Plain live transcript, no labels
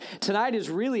Tonight is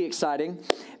really exciting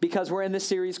because we're in this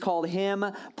series called Him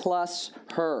Plus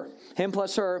Her. Him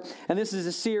Plus Her. And this is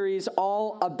a series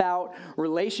all about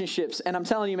relationships. And I'm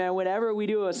telling you, man, whenever we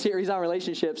do a series on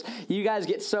relationships, you guys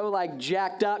get so like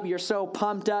jacked up. You're so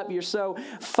pumped up. You're so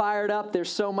fired up. There's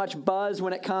so much buzz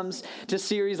when it comes to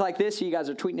series like this. You guys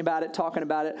are tweeting about it, talking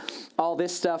about it, all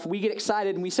this stuff. We get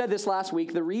excited. And we said this last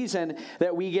week. The reason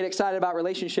that we get excited about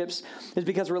relationships is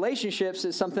because relationships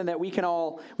is something that we can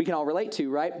all relate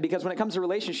to, right? Because when it comes to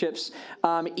relationships,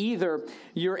 either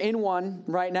you're in one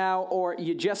right now, or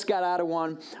you just got out of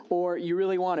one, or you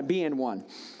really want to be in one,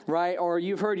 right? Or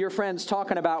you've heard your friends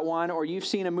talking about one, or you've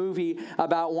seen a movie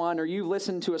about one, or you've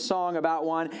listened to a song about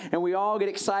one, and we all get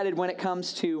excited when it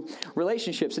comes to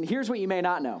relationships. And here's what you may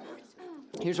not know.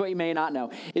 Here's what you may not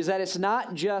know, is that it's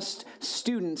not just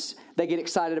students that get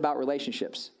excited about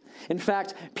relationships. In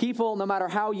fact, people, no matter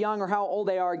how young or how old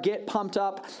they are, get pumped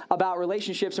up about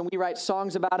relationships, and we write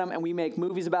songs about them, and we make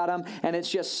movies about them, and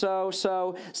it's just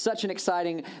such an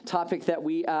exciting topic that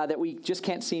we just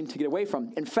can't seem to get away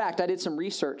from. In fact, I did some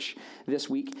research this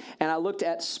week, and I looked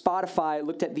at Spotify,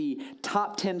 looked at the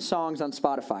top 10 songs on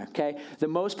Spotify, okay? The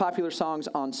most popular songs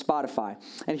on Spotify.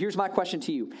 And here's my question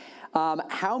to you.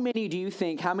 How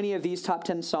many of these top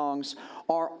 10 songs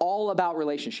are all about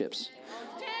relationships?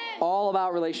 All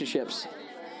about relationships.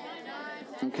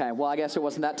 Okay, well, I guess it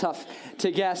wasn't that tough to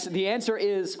guess. The answer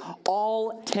is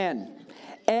all 10.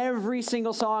 Every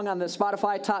single song on the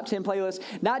Spotify top 10 playlist,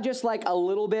 not just like a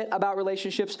little bit about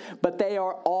relationships, but they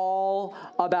are all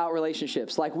about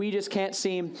relationships. Like, we just can't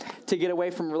seem to get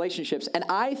away from relationships. And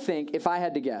I think, if I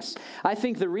had to guess, I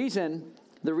think the reason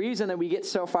that we get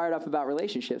so fired up about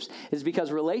relationships is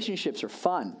because relationships are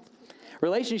fun.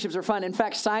 Relationships are fun. In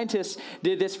fact, scientists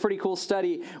did this pretty cool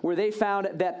study where they found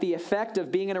that the effect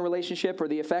of being in a relationship, or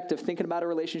the effect of thinking about a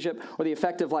relationship, or the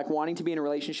effect of like wanting to be in a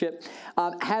relationship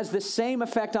has the same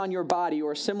effect on your body,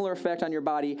 or a similar effect on your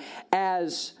body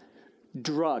as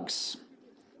drugs.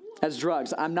 As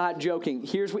drugs. I'm not joking.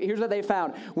 Here's what they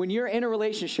found. When you're in a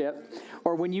relationship,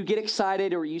 or when you get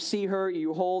excited, or you see her,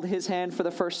 you hold his hand for the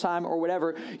first time, or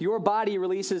whatever, your body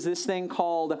releases this thing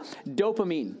called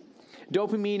dopamine.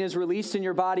 Dopamine is released in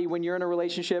your body when you're in a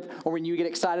relationship, or when you get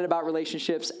excited about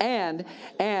relationships. And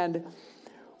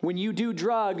when you do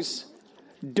drugs,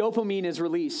 dopamine is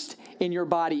released in your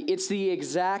body. It's the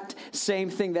exact same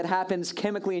thing that happens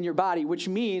chemically in your body, which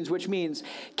means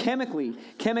chemically,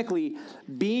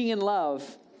 being in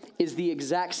love is the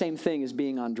exact same thing as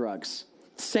being on drugs.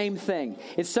 Same thing.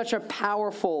 It's such a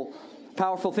powerful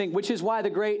thing, which is why the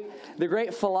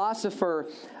great philosopher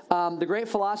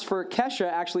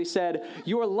Kesha actually said,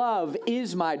 "Your love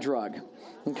is my drug."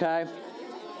 Okay?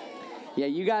 Yeah,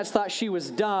 you guys thought she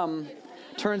was dumb.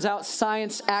 Turns out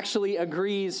science actually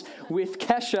agrees with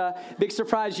Kesha. Big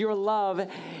surprise, your love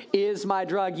is my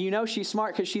drug. You know she's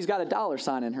smart because she's got a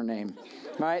 $sign in her name,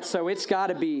 right? So it's got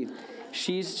to be.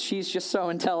 She's just so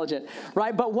intelligent,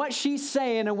 right? But what she's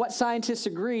saying, and what scientists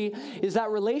agree, is that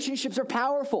relationships are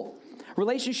powerful.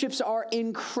 Relationships are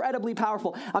incredibly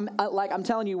powerful. I'm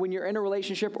telling you, when you're in a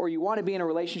relationship, or you want to be in a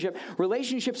relationship,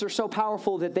 relationships are so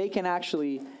powerful that they can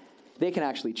actually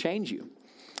change you.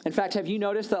 In fact, have you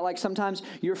noticed that like sometimes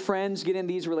your friends get in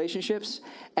these relationships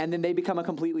and then they become a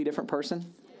completely different person?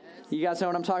 You guys know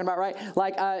what I'm talking about, right?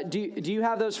 Like, do you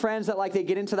have those friends that like they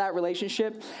get into that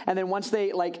relationship, and then once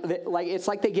they it's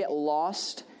like they get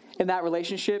lost in that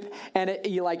relationship, and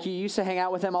you used to hang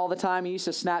out with them all the time, you used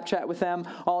to Snapchat with them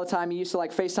all the time, you used to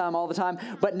like FaceTime all the time,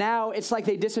 but now it's like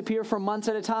they disappear for months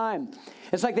at a time.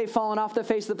 It's like they've fallen off the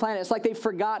face of the planet. It's like they've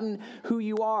forgotten who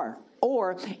you are.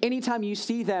 Or anytime you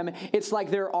see them, it's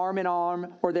like they're arm in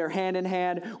arm, or they're hand in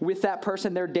hand with that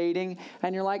person they're dating,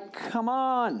 and you're like, come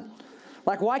on.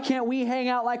 Like, why can't we hang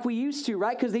out like we used to,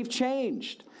 right? Because they've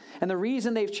changed. And the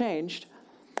reason they've changed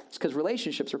is because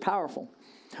relationships are powerful.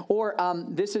 Or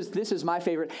this is my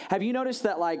favorite. Have you noticed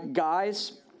that like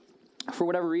guys, for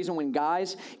whatever reason, when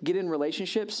guys get in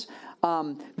relationships,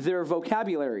 their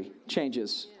vocabulary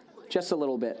changes just a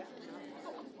little bit.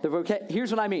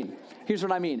 Here's what I mean.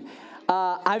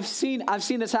 I've seen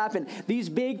this happen. These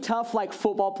big, tough, like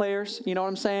football players, you know what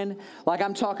I'm saying? Like,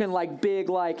 I'm talking like big,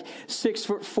 like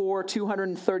 6'4",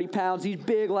 230 pounds. These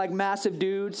big, like massive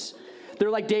dudes. They're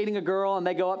like dating a girl, and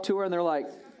they go up to her and they're like,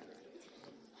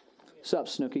 "Sup,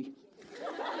 Snooki?"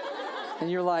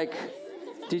 And you're like,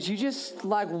 did you just,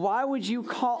 like, why would you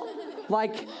call,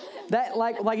 like, that,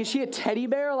 like, is she a teddy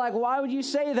bear? Like, why would you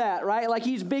say that, right? Like,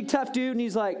 he's a big, tough dude, and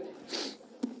he's like,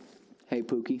 "Hey,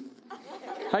 Pookie.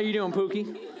 How you doing,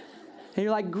 Pookie?" And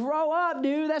you're like, grow up,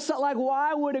 dude. That's not like,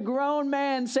 why would a grown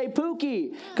man say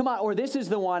Pookie? Come on. Or this is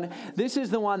the one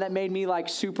that made me like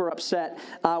super upset.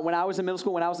 When I was in middle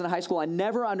school, when I was in high school, I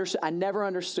never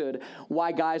understood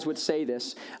why guys would say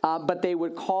this. But they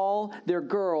would call their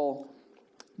girl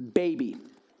baby.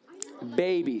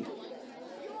 Baby.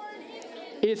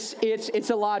 It's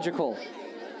illogical.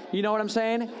 You know what I'm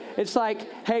saying? It's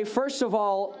like, hey, first of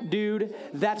all, dude,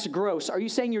 that's gross. Are you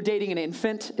saying you're dating an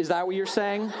infant? Is that what you're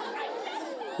saying?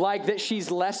 Like that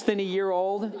she's less than a year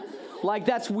old? Like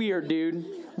that's weird, dude.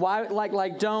 Why?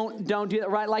 Like don't do that,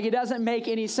 right? Like it doesn't make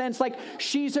any sense. Like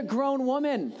she's a grown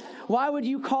woman. Why would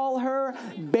you call her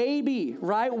baby,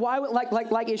 right? Why would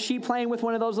like is she playing with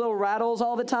one of those little rattles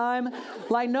all the time?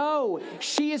 Like no,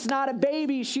 she is not a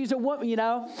baby. She's a woman. You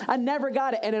know, I never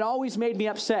got it, and it always made me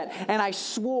upset. And I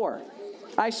swore.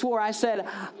 I said,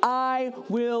 I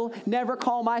will never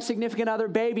call my significant other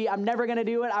baby. I'm never going to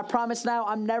do it. I promise now,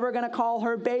 I'm never going to call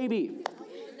her baby.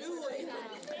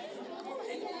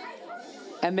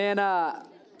 And then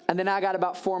I got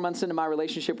about 4 months into my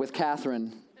relationship with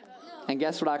Catherine. And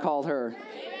guess what I called her?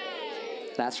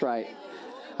 That's right.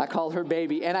 I called her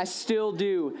baby. And I still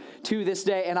do to this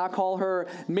day. And I call her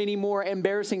many more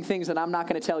embarrassing things that I'm not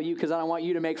going to tell you because I don't want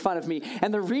you to make fun of me.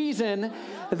 And the reason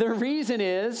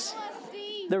is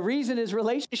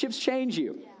relationships change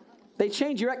you. They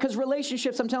change you, right? Because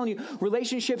relationships, I'm telling you,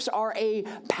 relationships are a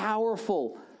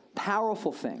powerful,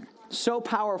 powerful thing. So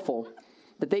powerful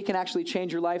that they can actually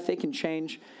change your life. They can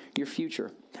change your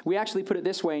future. We actually put it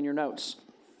this way in your notes,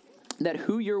 that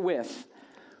who you're with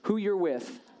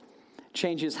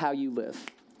changes how you live.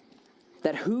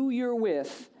 That who you're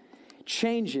with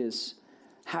changes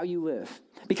how you live.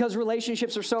 Because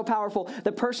relationships are so powerful,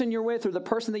 the person you're with or the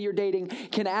person that you're dating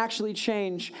can actually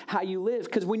change how you live.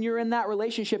 Because when you're in that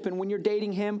relationship and when you're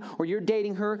dating him or you're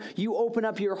dating her, you open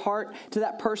up your heart to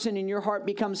that person and your heart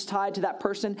becomes tied to that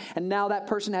person. And now that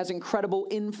person has incredible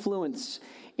influence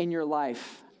in your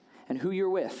life. And who you're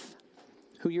with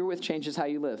changes how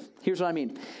you live. Here's what I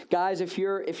mean. Guys, if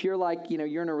you're like,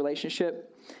 you're in a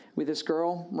relationship with this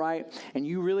girl, right? And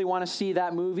you really want to see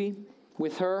that movie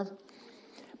with her,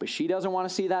 but she doesn't want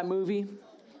to see that movie,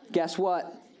 guess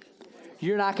what?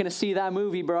 You're not going to see that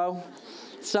movie, bro.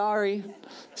 Sorry.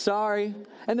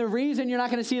 And the reason you're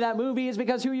not going to see that movie is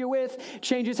because who you're with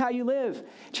changes how you live,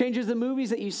 changes the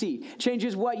movies that you see,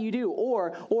 changes what you do.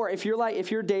 Or if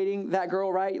you're dating that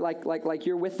girl, right? Like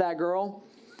you're with that girl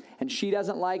and she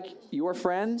doesn't like your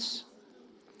friends,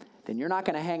 then you're not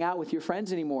going to hang out with your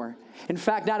friends anymore. In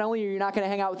fact, not only are you not going to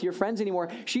hang out with your friends anymore,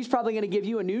 she's probably going to give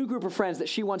you a new group of friends that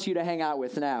she wants you to hang out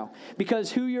with now.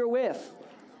 Because who you're with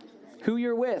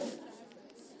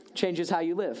changes how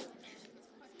you live.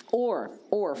 Or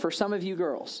for some of you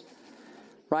girls,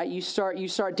 right? You start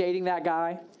dating that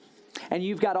guy, and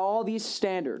you've got all these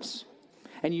standards,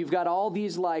 and you've got all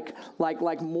these like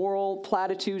moral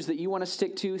platitudes that you want to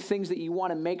stick to, things that you want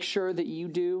to make sure that you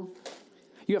do.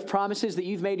 You have promises that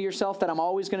you've made to yourself that I'm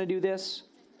always going to do this,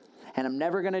 and I'm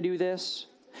never going to do this,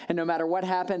 and no matter what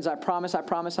happens, I promise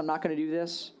I'm not going to do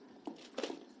this.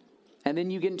 And then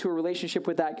you get into a relationship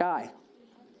with that guy,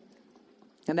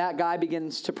 and that guy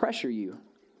begins to pressure you,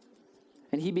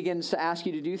 and he begins to ask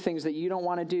you to do things that you don't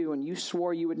want to do and you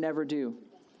swore you would never do.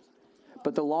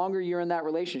 But the longer you're in that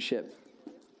relationship,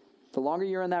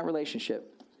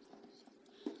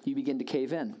 you begin to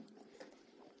cave in.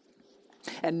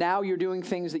 And now you're doing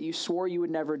things that you swore you would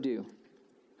never do.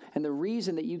 And the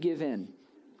reason that you give in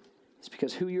is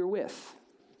because who you're with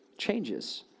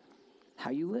changes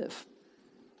how you live.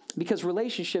 Because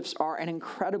relationships are an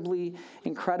incredibly,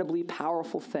 incredibly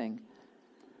powerful thing.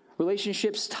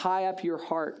 Relationships tie up your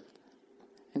heart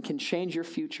and can change your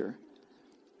future,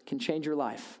 can change your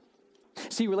life.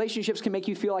 See, relationships can make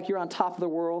you feel like you're on top of the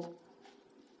world,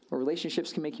 or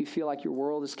relationships can make you feel like your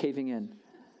world is caving in.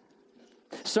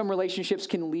 Some relationships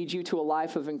can lead you to a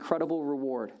life of incredible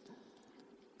reward,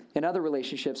 and other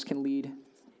relationships can lead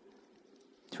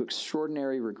to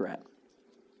extraordinary regret.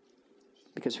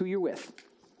 Because who you're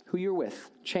with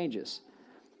changes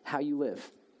how you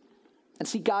live. And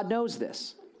see, God knows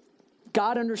this.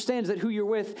 God understands that who you're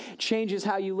with changes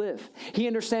how you live. He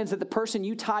understands that the person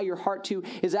you tie your heart to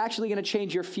is actually going to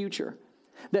change your future.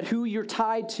 That who you're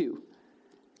tied to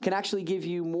can actually give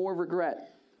you more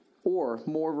regret or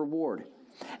more reward.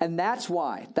 And that's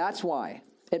why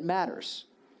it matters.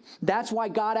 That's why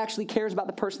God actually cares about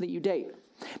the person that you date.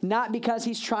 Not because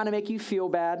he's trying to make you feel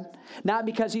bad. Not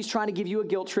because he's trying to give you a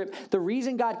guilt trip. The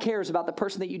reason God cares about the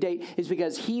person that you date is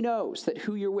because he knows that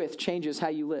who you're with changes how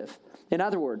you live. In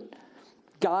other words,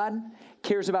 God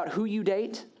cares about who you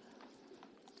date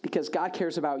because God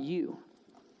cares about you.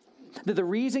 That the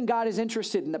reason God is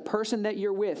interested in the person that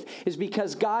you're with is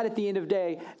because God at the end of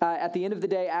the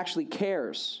day actually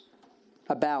cares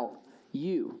about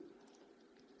you.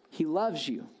 He loves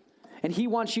you. And he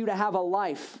wants you to have a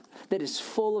life that is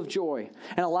full of joy,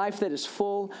 and a life that is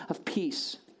full of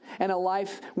peace, and a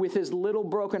life with as little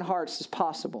broken hearts as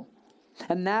possible.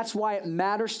 And that's why it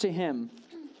matters to him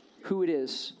who it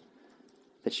is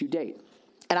that you date.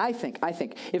 And I think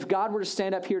if God were to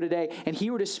stand up here today and he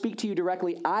were to speak to you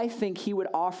directly, I think he would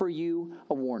offer you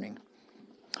a warning.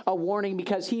 A warning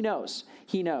because he knows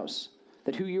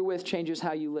that who you're with changes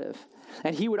how you live.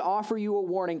 And he would offer you a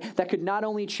warning that could not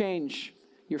only change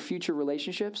your future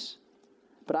relationships,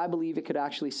 but I believe it could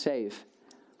actually save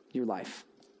your life.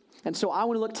 And so I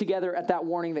want to look together at that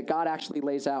warning that God actually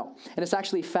lays out. And it's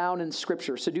actually found in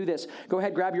Scripture. So do this. Go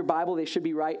ahead, grab your Bible. They should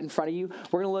be right in front of you.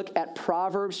 We're going to look at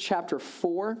Proverbs chapter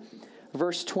 4,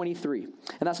 verse 23. And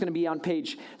that's going to be on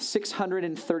page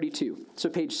 632. So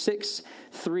page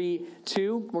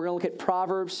 632. We're going to look at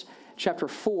Proverbs chapter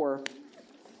 4,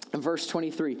 verse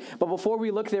 23. But before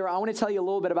we look there, I want to tell you a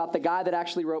little bit about the guy that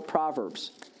actually wrote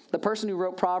Proverbs. The person who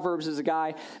wrote Proverbs is a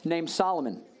guy named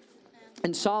Solomon.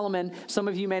 And Solomon, some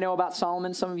of you may know about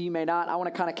Solomon, some of you may not. I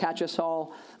want to kind of catch us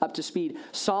all up to speed.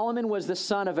 Solomon was the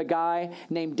son of a guy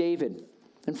named David.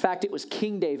 In fact, it was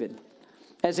King David.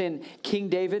 As in King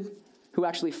David, who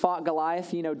actually fought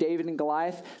Goliath, David and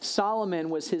Goliath. Solomon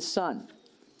was his son.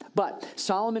 But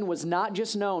Solomon was not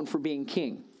just known for being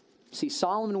king. See,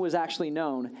 Solomon was actually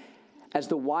known as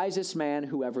the wisest man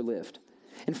who ever lived.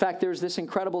 In fact, there's this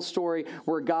incredible story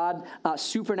where God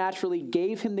supernaturally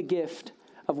gave him the gift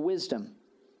of wisdom.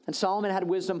 And Solomon had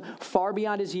wisdom far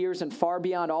beyond his years and far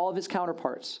beyond all of his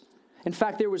counterparts. In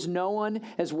fact, there was no one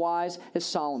as wise as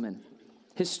Solomon.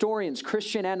 Historians,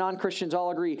 Christian and non-Christians,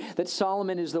 all agree that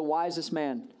Solomon is the wisest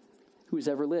man who has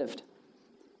ever lived.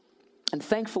 And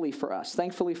thankfully for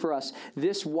us,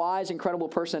 this wise, incredible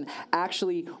person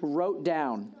actually wrote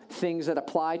down things that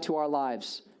apply to our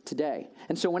lives today.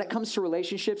 And so when it comes to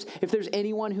relationships, if there's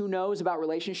anyone who knows about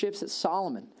relationships, it's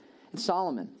Solomon. It's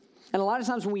Solomon. And a lot of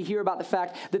times when we hear about the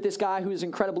fact that this guy who is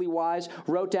incredibly wise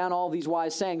wrote down all these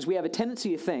wise sayings, we have a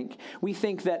tendency to think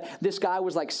that this guy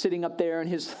was like sitting up there in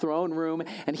his throne room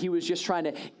and he was just trying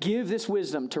to give this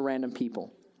wisdom to random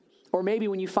people. Or maybe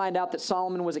when you find out that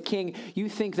Solomon was a king, you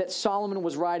think that Solomon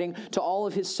was writing to all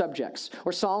of his subjects,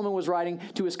 or Solomon was writing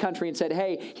to his country and said,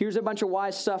 hey, here's a bunch of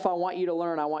wise stuff I want you to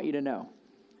learn, I want you to know.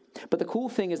 But the cool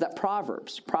thing is that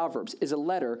Proverbs is a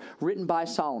letter written by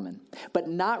Solomon, but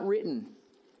not written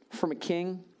from a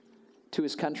king to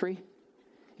his country.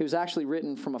 It was actually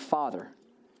written from a father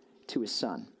to his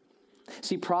son.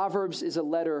 See, Proverbs is a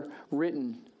letter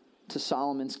written to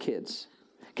Solomon's kids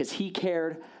because he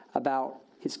cared about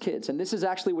his kids. And this is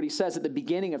actually what he says at the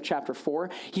beginning of chapter 4.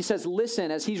 He says,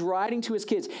 listen, as he's writing to his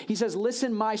kids, he says,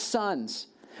 listen, my sons,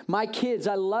 my kids,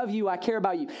 I love you, I care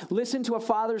about you. Listen to a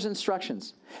father's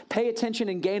instructions. Pay attention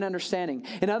and gain understanding.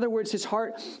 In other words, his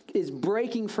heart is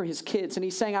breaking for his kids. And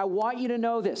he's saying, I want you to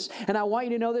know this. And I want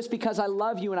you to know this because I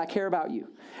love you and I care about you.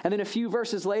 And then a few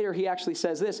verses later, he actually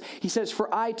says this. He says,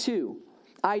 for I too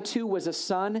was a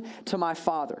son to my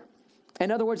father. In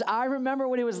other words, I remember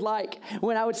what it was like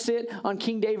when I would sit on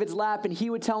King David's lap and he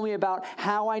would tell me about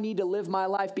how I need to live my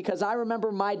life because I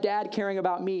remember my dad caring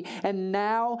about me and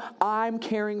now I'm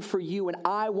caring for you and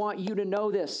I want you to know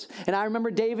this. And I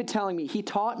remember David telling me, he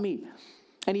taught me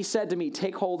and he said to me,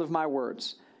 take hold of my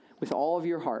words with all of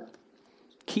your heart.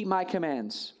 Keep my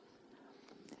commands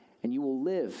and you will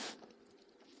live.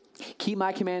 Keep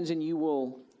my commands and you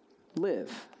will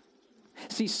live.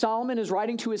 See, Solomon is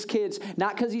writing to his kids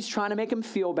not because he's trying to make them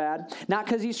feel bad, not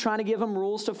because he's trying to give them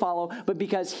rules to follow, but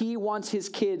because he wants his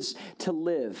kids to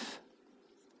live.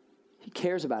 He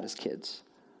cares about his kids.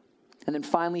 And then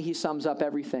finally, he sums up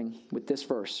everything with this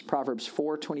verse, Proverbs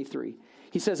 4:23.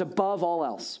 He says, above all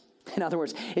else. In other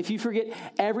words, if you forget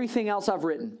everything else I've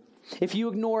written, if you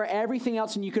ignore everything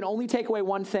else and you can only take away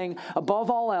one thing, above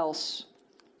all else,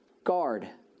 guard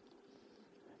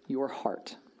your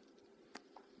heart.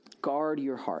 Guard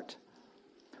your heart,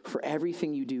 for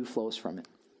everything you do flows from it.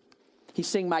 He's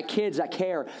saying, my kids, I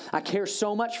care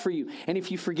so much for you. And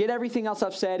if you forget everything else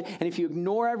I've said, and if you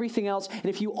ignore everything else, and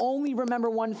if you only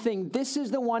remember one thing, this is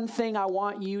the one thing I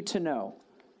want you to know,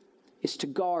 is to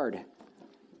guard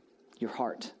your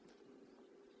heart.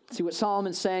 See, what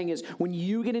Solomon's saying is when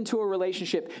you get into a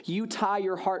relationship, you tie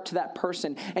your heart to that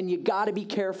person and you got to be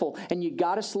careful and you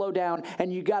got to slow down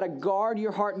and you got to guard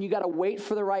your heart and you got to wait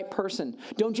for the right person.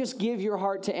 Don't just give your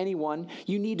heart to anyone.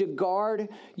 You need to guard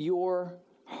your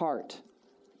heart.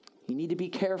 You need to be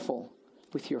careful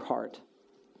with your heart.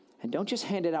 And don't just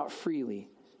hand it out freely.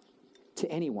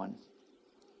 to anyone.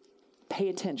 Pay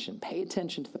attention. Pay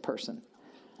attention to the person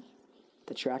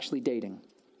that you're actually dating.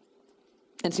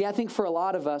 And see, I think for a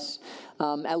lot of us,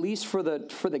 at least for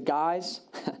the guys,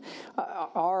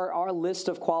 our list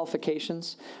of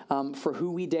qualifications for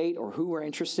who we date or who we're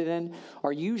interested in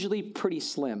are usually pretty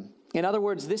slim. In other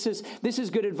words, this is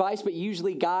good advice, but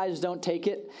usually guys don't take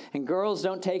it and girls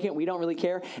don't take it. We don't really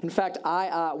care. In fact,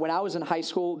 when I was in high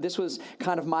school, this was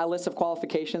kind of my list of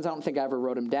qualifications. I don't think I ever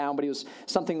wrote them down, but it was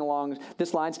something along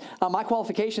this lines. My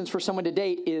qualifications for someone to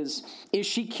date is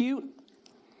she cute?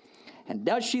 And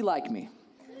does she like me?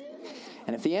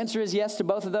 And if the answer is yes to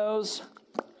both of those,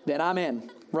 then I'm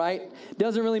in, right?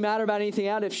 Doesn't really matter about anything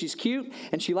else. If she's cute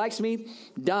and she likes me,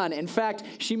 done. In fact,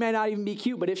 she may not even be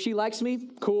cute, but if she likes me,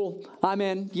 cool, I'm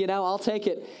in. I'll take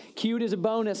it. Cute is a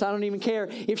bonus. I don't even care.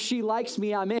 If she likes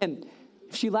me, I'm in.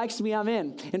 If she likes me, I'm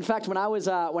in. In fact, when I was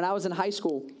in high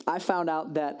school, I found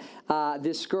out that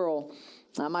this girl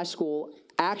at my school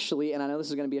actually, and I know this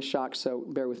is going to be a shock, so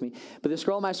bear with me, but this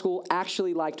girl at my school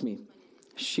actually liked me.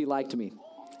 She liked me.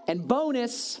 And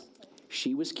bonus,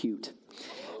 she was cute.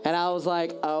 And I was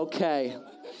like, okay.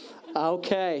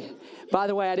 By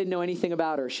the way, I didn't know anything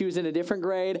about her. She was in a different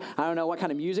grade. I don't know what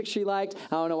kind of music she liked.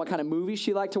 I don't know what kind of movies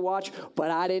she liked to watch,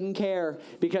 but I didn't care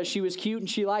because she was cute and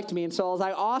she liked me. And so I was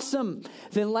like, awesome,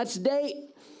 then let's date.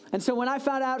 And so when I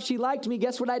found out she liked me,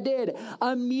 guess what I did?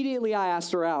 Immediately I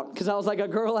asked her out because I was like, a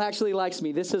girl actually likes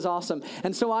me. This is awesome.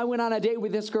 And so I went on a date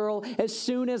with this girl as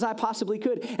soon as I possibly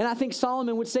could. And I think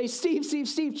Solomon would say, Steve,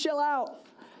 chill out.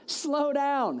 Slow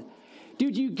down.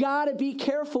 Dude, you got to be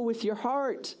careful with your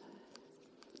heart.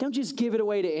 Don't just give it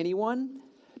away to anyone.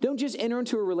 Don't just enter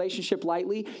into a relationship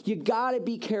lightly. You got to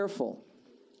be careful.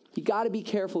 You got to be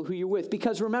careful who you're with.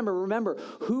 Because remember,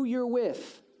 who you're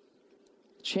with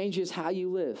changes how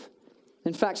you live.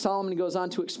 In fact, Solomon goes on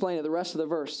to explain it, the rest of the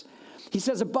verse. He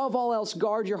says, above all else,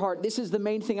 guard your heart. This is the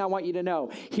main thing I want you to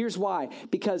know. Here's why.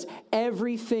 Because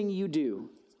everything you do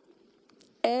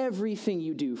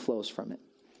flows from it.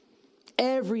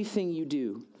 Everything you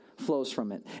do flows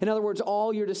from it. In other words,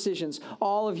 all your decisions,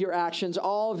 all of your actions,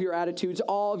 all of your attitudes,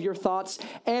 all of your thoughts,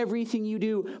 everything you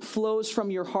do flows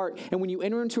from your heart. And when you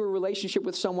enter into a relationship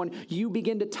with someone, you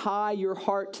begin to tie your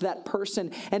heart to that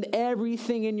person, and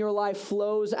everything in your life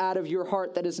flows out of your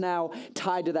heart that is now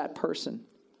tied to that person.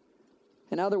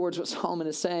 In other words, what Solomon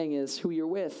is saying is who you're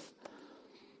with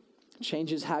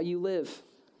changes how you live.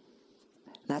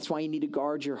 And that's why you need to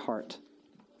guard your heart.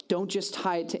 Don't just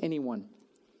tie it to anyone.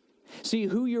 See,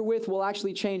 who you're with will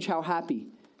actually change how happy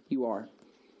you are.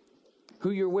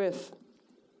 Who you're with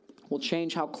will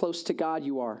change how close to God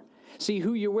you are. See,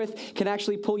 who you're with can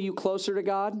actually pull you closer to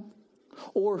God,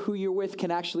 or who you're with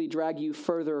can actually drag you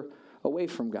further away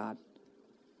from God.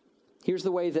 Here's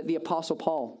the way that the Apostle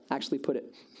Paul actually put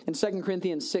it. In 2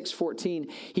 Corinthians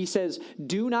 6:14, he says,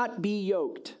 do not be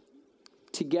yoked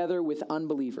together with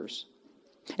unbelievers.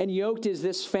 And yoked is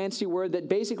this fancy word that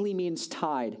basically means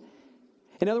tied.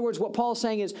 In other words, what Paul's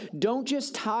saying is, don't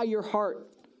just tie your heart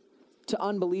to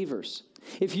unbelievers.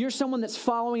 If you're someone that's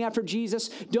following after Jesus,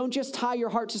 don't just tie your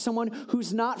heart to someone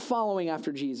who's not following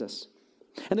after Jesus.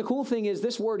 And the cool thing is,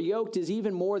 this word yoked is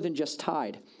even more than just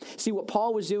tied. See, what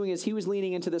Paul was doing is he was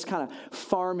leaning into this kind of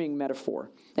farming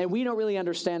metaphor. And we don't really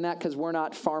understand that because we're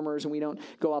not farmers and we don't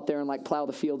go out there and plow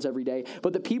the fields every day.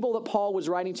 But the people that Paul was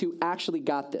writing to actually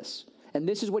got this. And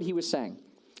this is what he was saying.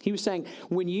 He was saying,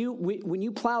 when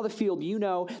you plow the field, you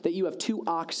know that you have two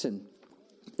oxen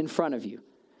in front of you.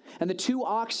 And the two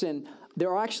oxen,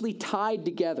 they're actually tied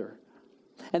together.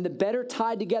 And the better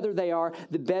tied together they are,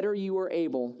 the better you are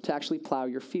able to actually plow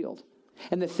your field.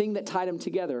 And the thing that tied them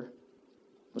together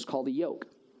was called a yoke.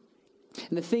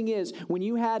 And the thing is, when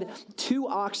you had two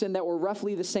oxen that were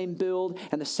roughly the same build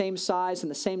and the same size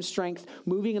and the same strength,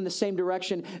 moving in the same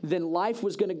direction, then life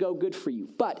was going to go good for you.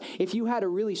 But if you had a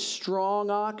really strong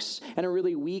ox and a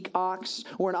really weak ox,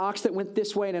 or an ox that went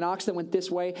this way and an ox that went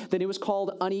this way, then it was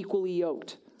called unequally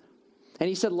yoked. And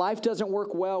he said life doesn't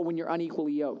work well when you're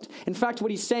unequally yoked. In fact,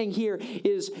 what he's saying here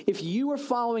is if you are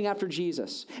following after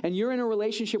Jesus and you're in a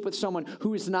relationship with someone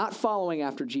who is not following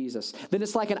after Jesus, then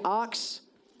it's like an ox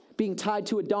being tied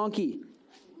to a donkey.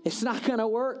 It's not going to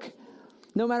work.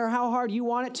 No matter how hard you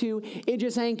want it to, it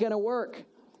just ain't going to work.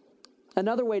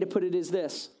 Another way to put it is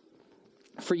this.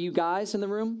 For you guys in the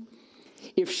room,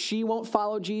 if she won't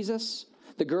follow Jesus,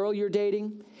 the girl you're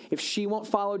dating, if she won't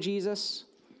follow Jesus,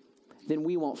 then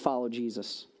we won't follow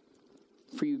Jesus.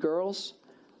 For you girls,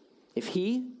 if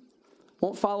he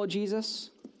won't follow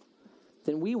Jesus,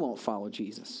 then we won't follow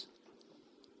Jesus.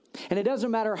 And it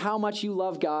doesn't matter how much you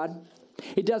love God.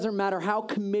 It doesn't matter how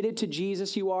committed to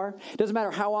Jesus you are. It doesn't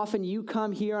matter how often you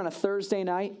come here on a Thursday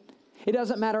night. It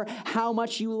doesn't matter how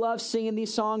much you love singing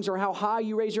these songs or how high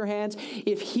you raise your hands.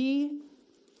 If he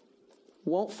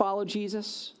won't follow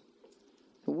Jesus,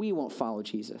 we won't follow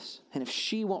Jesus. And if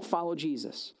she won't follow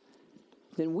Jesus,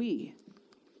 then we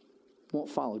won't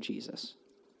follow Jesus.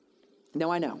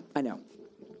 Now, I know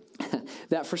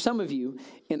that for some of you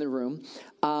in the room,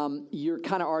 you're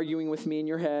kind of arguing with me in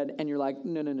your head, and you're like,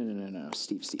 no,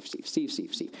 Steve.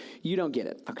 You don't get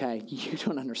it, okay? You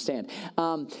don't understand.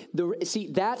 See,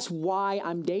 that's why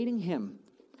I'm dating him.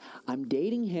 I'm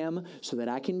dating him so that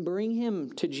I can bring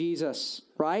him to Jesus,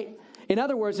 right? In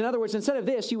other words, instead of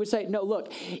this, you would say, no,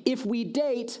 look, if we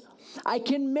date, I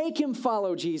can make him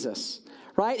follow Jesus.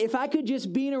 Right? If I could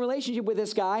just be in a relationship with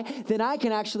this guy, then I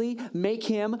can actually make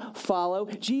him follow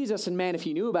Jesus. And man, if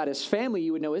you knew about his family,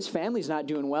 you would know his family's not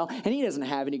doing well, and he doesn't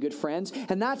have any good friends.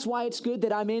 And that's why it's good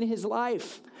that I'm in his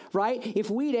life, right? If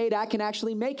we date, I can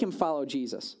actually make him follow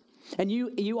Jesus. And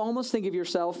you almost think of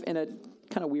yourself in a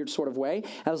kind of weird sort of way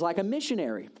as like a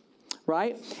missionary,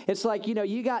 right? It's like,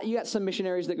 you got some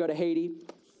missionaries that go to Haiti,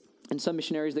 and some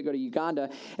missionaries that go to Uganda,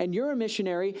 and you're a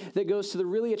missionary that goes to the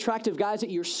really attractive guys at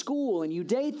your school, and you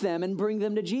date them and bring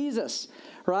them to Jesus,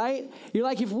 right? You're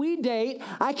like, if we date,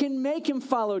 I can make him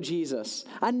follow Jesus.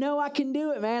 I know I can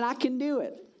do it, man. I can do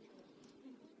it.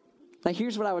 Now,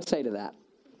 here's what I would say to that.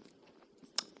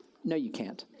 No, you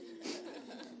can't.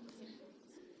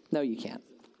 No, you can't.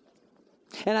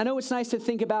 And I know it's nice to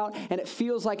think about, and it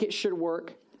feels like it should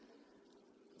work,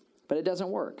 but it doesn't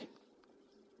work.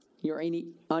 You're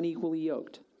unequally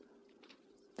yoked.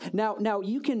 Now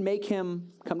you can make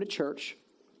him come to church,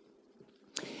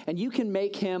 and you can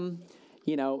make him,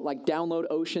 like download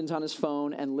Oceans on his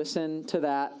phone and listen to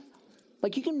that.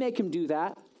 Like, you can make him do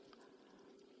that,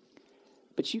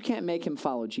 but you can't make him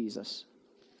follow Jesus.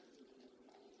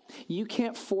 You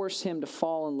can't force him to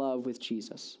fall in love with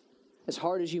Jesus, as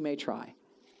hard as you may try.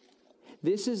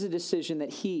 This is a decision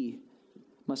that he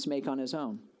must make on his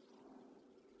own.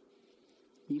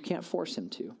 You can't force him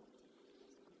to.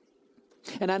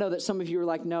 And I know that some of you are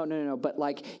like, no, but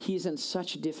like, he's in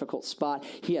such a difficult spot.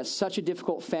 He has such a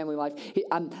difficult family life.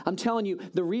 I'm telling you,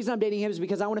 the reason I'm dating him is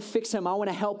because I want to fix him. I want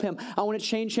to help him. I want to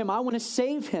change him. I want to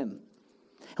save him.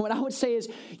 And what I would say is,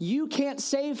 you can't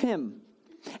save him.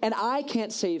 And I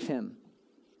can't save him.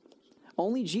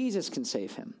 Only Jesus can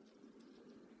save him.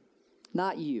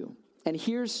 Not you. And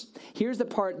here's the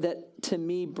part that, to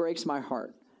me, breaks my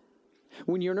heart.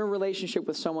 When you're in a relationship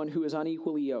with someone who is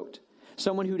unequally yoked,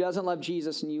 someone who doesn't love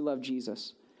Jesus and you love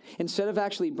Jesus, instead of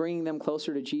actually bringing them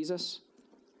closer to Jesus,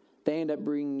 they end up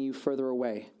bringing you further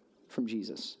away from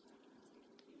Jesus.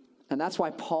 And that's why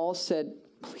Paul said,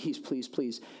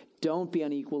 please, don't be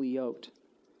unequally yoked.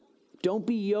 Don't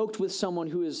be yoked with someone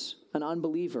who is an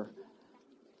unbeliever.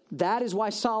 That is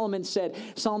why Solomon said,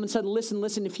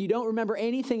 listen, if you don't remember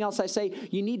anything else I say,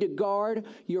 you need to guard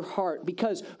your heart,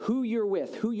 because who you're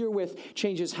with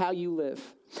changes how you live.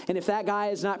 And if that guy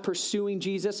is not pursuing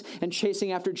Jesus and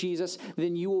chasing after Jesus,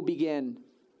 then you will begin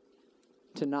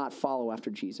to not follow after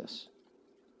Jesus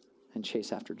and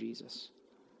chase after Jesus.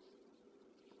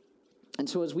 And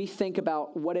so as we think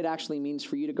about what it actually means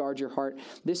for you to guard your heart,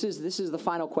 this is the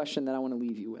final question that I want to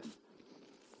leave you with.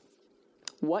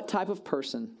 What type of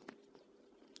person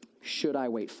should I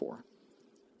wait for?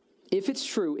 If it's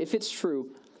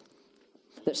true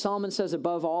that Solomon says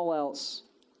above all else,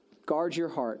 guard your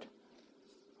heart,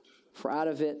 for out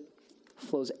of it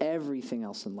flows everything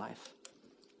else in life,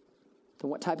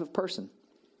 then what type of person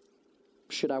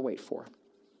should I wait for?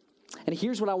 And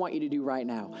here's what I want you to do right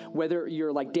now. Whether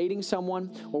you're like dating someone,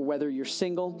 or whether you're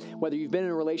single, whether you've been in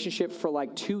a relationship for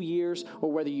like 2 years, or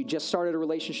whether you just started a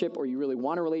relationship or you really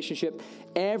want a relationship,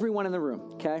 everyone in the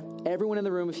room, okay? Everyone in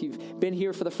the room, if you've been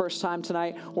here for the first time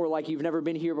tonight, or like you've never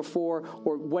been here before,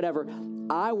 or whatever,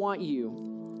 I want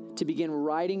you to begin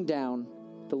writing down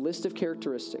the list of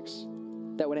characteristics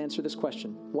that would answer this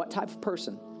question. What type of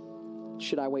person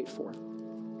should I wait for?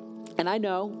 And I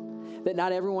know that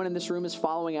not everyone in this room is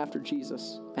following after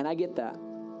Jesus, and I get that.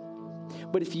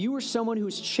 But if you are someone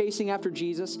who's chasing after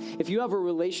Jesus, if you have a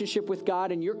relationship with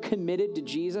God and you're committed to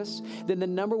Jesus, then the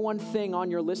number one thing on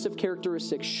your list of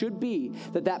characteristics should be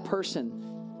that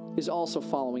person is also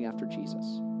following after Jesus.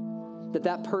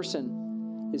 That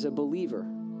person is a believer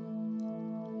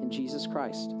in Jesus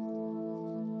Christ.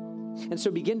 And so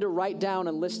begin to write down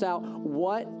and list out,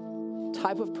 what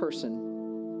type of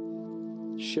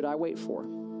person should I wait for?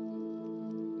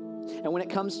 And when it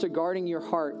comes to guarding your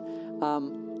heart, I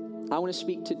want to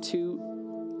speak to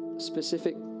two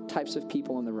specific types of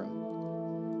people in the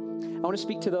room. I want to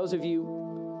speak to those of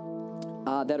you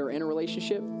that are in a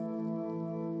relationship.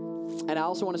 And I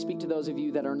also want to speak to those of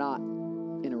you that are not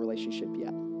in a relationship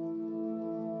yet.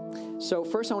 So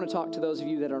first I want to talk to those of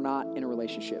you that are not in a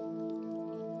relationship.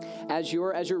 As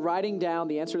you're writing down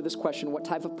the answer to this question, what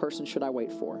type of person should I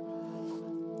wait for?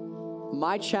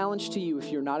 My challenge to you,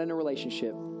 if you're not in a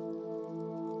relationship,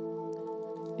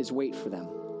 is wait for them.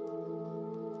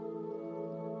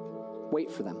 Wait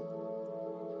for them.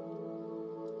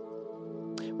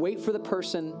 Wait for the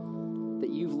person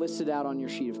that you've listed out on your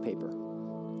sheet of paper.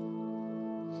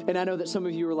 And I know that some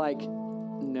of you are like,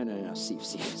 no, Steve,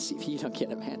 you don't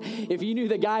get it, man. If you knew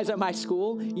the guys at my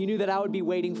school, you knew that I would be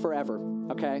waiting forever,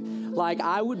 okay? Like,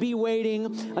 I would be waiting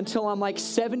until I'm like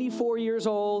 74 years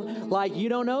old. Like, you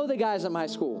don't know the guys at my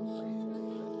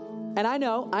school. And I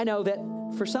know that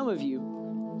for some of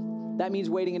you, that means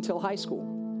waiting until high school.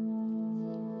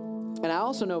 And I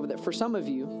also know that for some of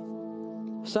you,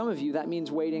 that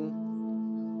means waiting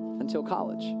until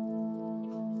college.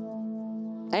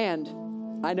 And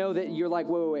I know that you're like,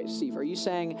 wait, Steve, are you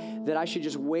saying that I should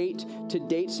just wait to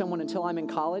date someone until I'm in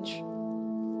college?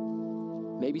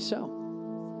 Maybe so.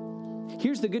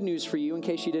 Here's the good news for you, in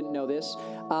case you didn't know this.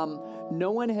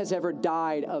 No one has ever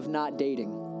died of not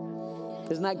dating.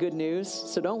 Isn't that good news?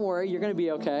 So don't worry, you're going to be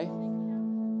okay.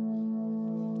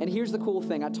 And here's the cool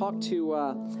thing. I talked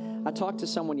to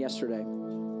someone yesterday,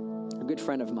 a good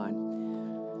friend of mine,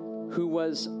 who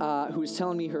was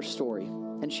telling me her story.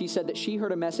 And she said that she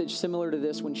heard a message similar to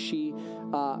this when she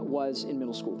was in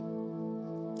middle school.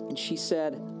 And she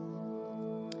said,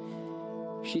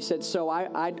 so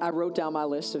I wrote down my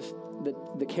list of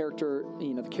the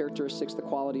characteristics, the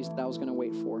qualities that I was going to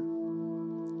wait for.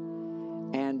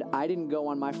 And I didn't go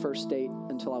on my first date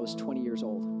until I was 20 years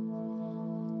old.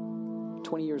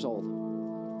 20 years old.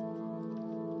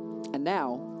 And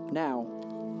now,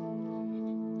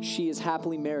 she is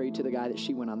happily married to the guy that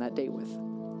she went on that date with.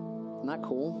 Isn't that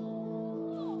cool?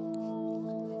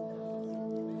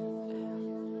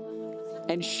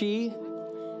 And she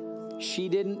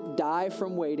didn't die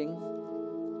from waiting.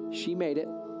 She made it.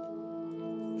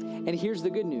 And here's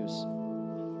the good news,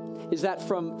 is that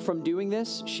from doing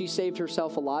this, she saved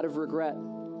herself a lot of regret.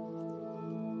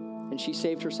 And she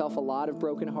saved herself a lot of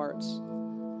broken hearts.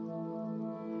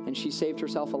 And she saved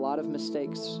herself a lot of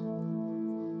mistakes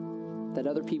that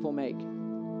other people make.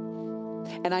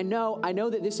 And I know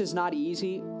that this is not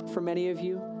easy for many of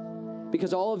you,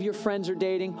 because all of your friends are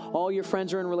dating, all your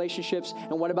friends are in relationships,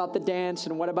 and what about the dance,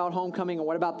 and what about homecoming, and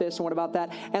what about this, and what about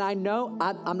that? And I know,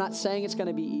 I'm not saying it's going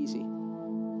to be easy,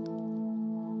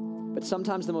 but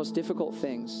sometimes the most difficult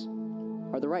things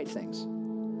are the right things.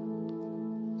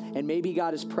 And maybe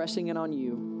God is pressing in on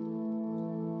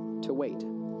you to wait.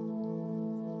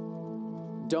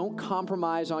 Don't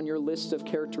compromise on your list of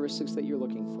characteristics that you're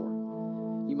looking for.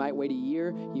 You might wait a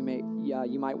year, you might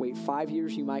wait 5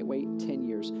 years, you might wait 10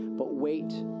 years, but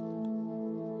wait.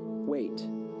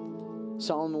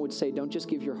 Solomon would say, don't just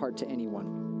give your heart to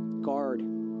anyone. Guard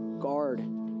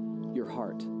your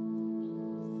heart.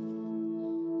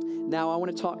 Now, I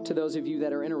want to talk to those of you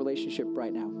that are in a relationship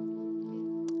right now.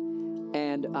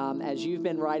 And as you've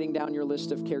been writing down your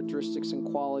list of characteristics and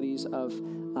qualities of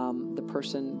the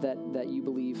person that you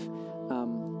believe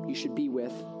you should be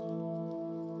with,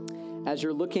 as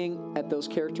you're looking at those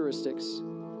characteristics,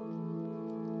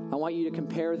 I want you to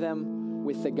compare them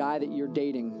with the guy that you're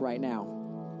dating right now.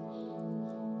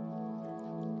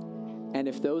 And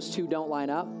if those two don't line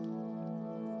up,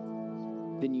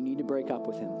 then you need to break up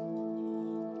with him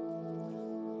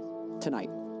tonight.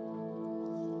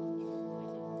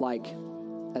 Like,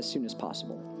 as soon as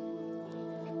possible.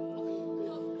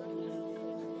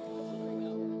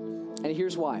 And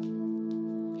here's why.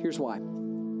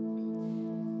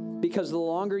 Because the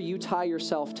longer you tie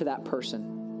yourself to that person,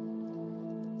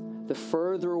 the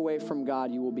further away from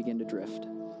God you will begin to drift.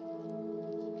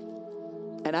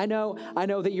 And I know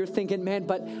that you're thinking, man,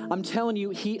 but I'm telling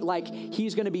you,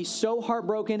 he's going to be so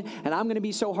heartbroken, and I'm going to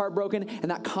be so heartbroken,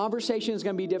 and that conversation is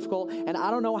going to be difficult, and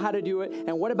I don't know how to do it,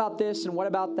 and what about this, and what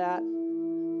about that?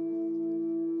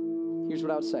 Here's what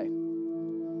I would say.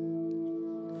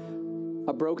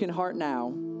 A broken heart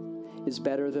now is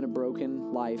better than a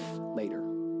broken life later.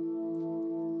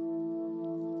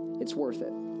 It's worth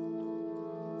it.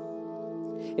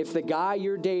 If the guy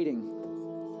you're dating,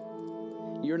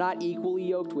 you're not equally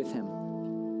yoked with him,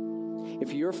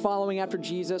 if you're following after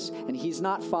Jesus and he's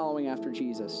not following after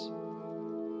Jesus,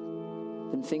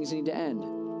 then things need to end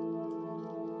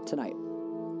tonight.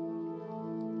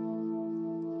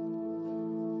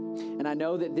 And I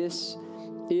know that this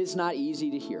is not easy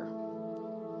to hear,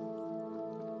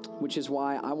 which is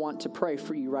why I want to pray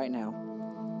for you right now.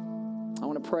 I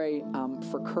want to pray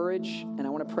for courage, and I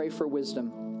want to pray for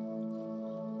wisdom.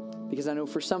 Because I know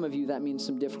for some of you that means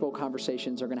some difficult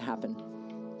conversations are going to happen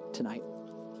tonight.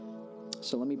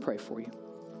 So let me pray for you.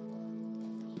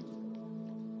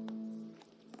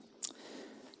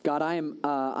 God,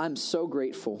 I'm so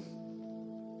grateful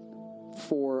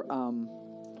for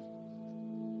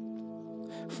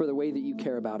the way that you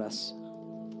care about us.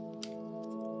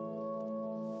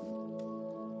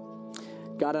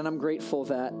 God, and I'm grateful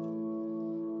that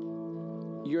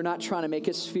you're not trying to make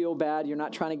us feel bad. You're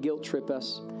not trying to guilt trip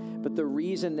us. But the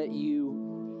reason that you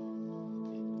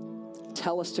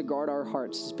tell us to guard our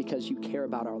hearts is because you care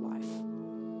about our life.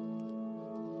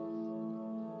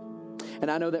 And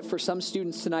I know that for some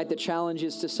students tonight, the challenge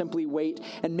is to simply wait.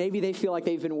 And maybe they feel like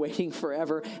they've been waiting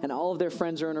forever and all of their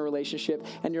friends are in a relationship.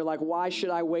 And you're like, why should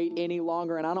I wait any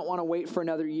longer? And I don't want to wait for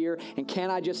another year. And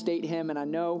can I just date him? And I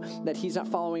know that he's not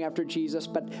following after Jesus,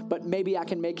 but maybe I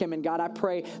can make him. And God, I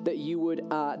pray that you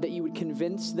would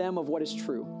convince them of what is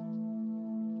true,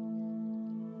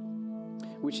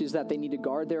 which is that they need to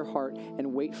guard their heart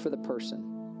and wait for the person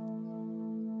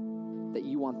that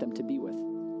you want them to be with.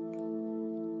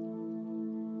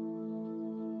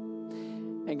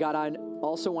 And God, I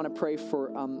also want to pray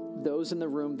for those in the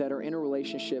room that are in a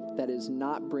relationship that is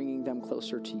not bringing them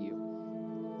closer to you.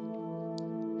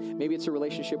 Maybe it's a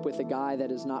relationship with a guy that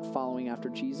is not following after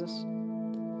Jesus.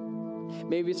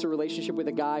 Maybe it's a relationship with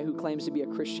a guy who claims to be a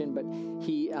Christian, but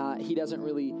he doesn't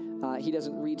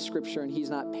read Scripture, and he's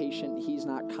not patient, he's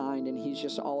not kind, and he's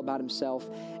just all about himself.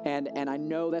 And I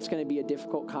know that's going to be a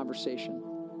difficult conversation.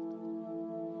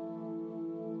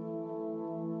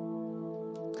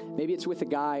 Maybe it's with a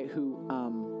guy who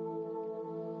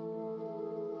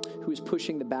is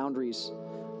pushing the boundaries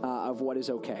of what is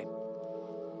okay.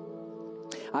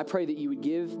 I pray that you would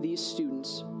give these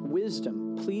students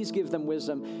wisdom. Please give them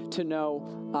wisdom to know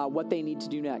what they need to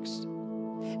do next.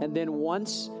 And then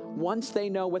once they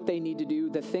know what they need to do,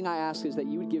 the thing I ask is that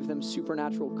you would give them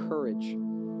supernatural courage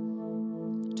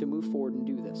to move forward and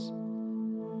do this.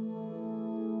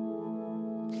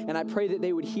 And I pray that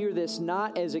they would hear this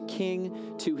not as a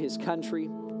king to his country,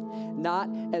 not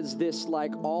as this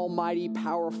like almighty,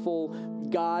 powerful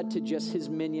God to just his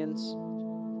minions,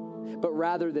 but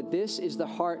rather that this is the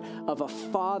heart of a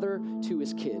father to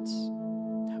his kids.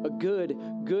 A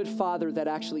good father that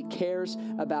actually cares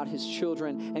about his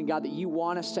children. And God, that you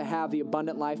want us to have the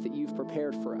abundant life that you've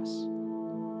prepared for us.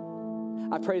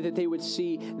 I pray that they would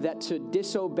see that to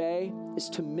disobey is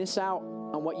to miss out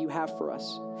on what you have for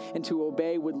us, and to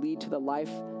obey would lead to the life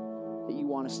that you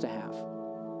want us to have.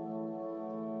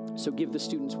 So give the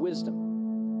students wisdom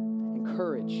and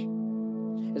courage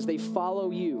as they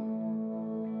follow you,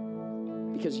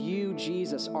 because you,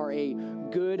 Jesus, are a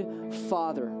good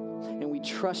Father, and we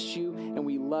trust you, and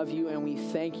we love you, and we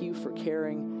thank you for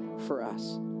caring for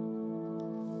us.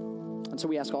 And so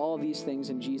we ask all of these things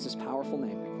in Jesus' powerful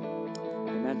name.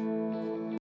 Amen.